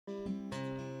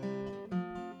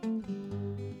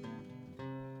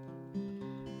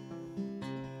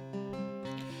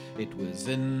It was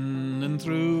in and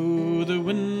through the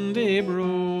windy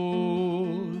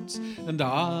roads, and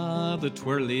the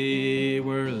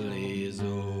twirly-whirlies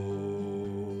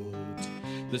old.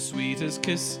 The sweetest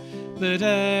kiss that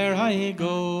e'er I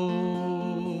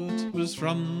got was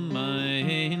from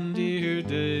my dear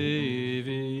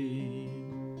Davie.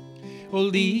 Oh,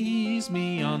 lease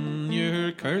me on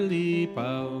your curly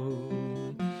pow,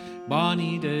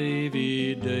 bonny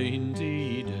Davie,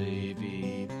 dainty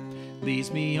Davie.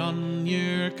 Lease me on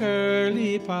your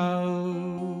curly pow,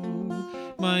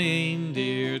 my ain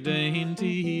dear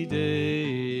dainty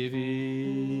Davie.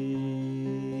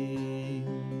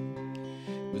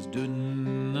 Was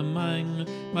done among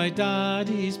my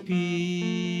daddy's peas,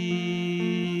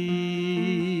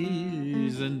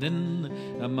 and in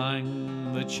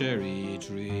among the cherry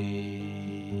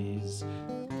trees.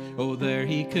 Oh, there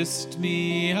he kissed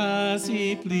me as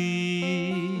he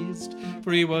pleased,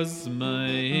 for he was my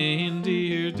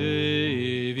dear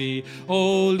Davie.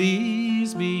 Oh,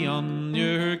 lease me on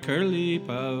your curly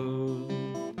pow,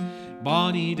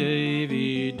 bonny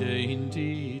Davie,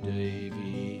 dainty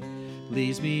Davie.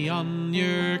 Lease me on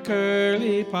your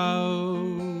curly pow,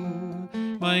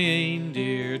 my ain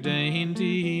dear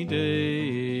dainty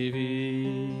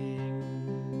Davie.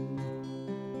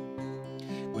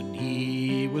 When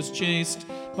he was chased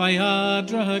by a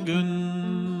dragoon,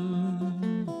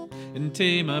 in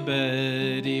tame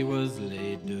bed he was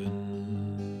laid down.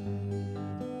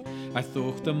 I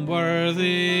thought them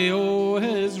worthy o'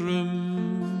 his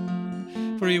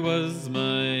room, for he was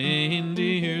my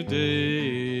dear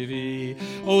Davie.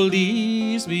 Oh,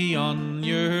 lease me on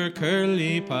your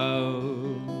curly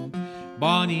pow,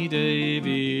 bonny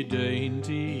Davie,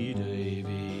 dainty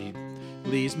Davie.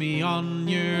 Lease me on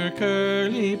your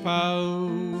curly pow,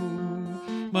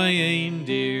 my ain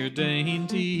dear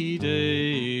dainty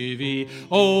Davie.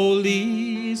 Oh,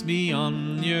 lease me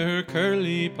on your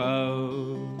curly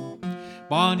pow,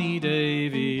 bonny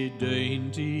Davie,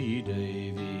 dainty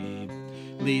Davie.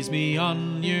 Lease me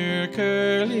on your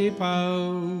curly pow,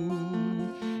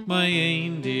 my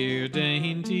ain dear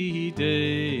dainty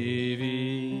Davie.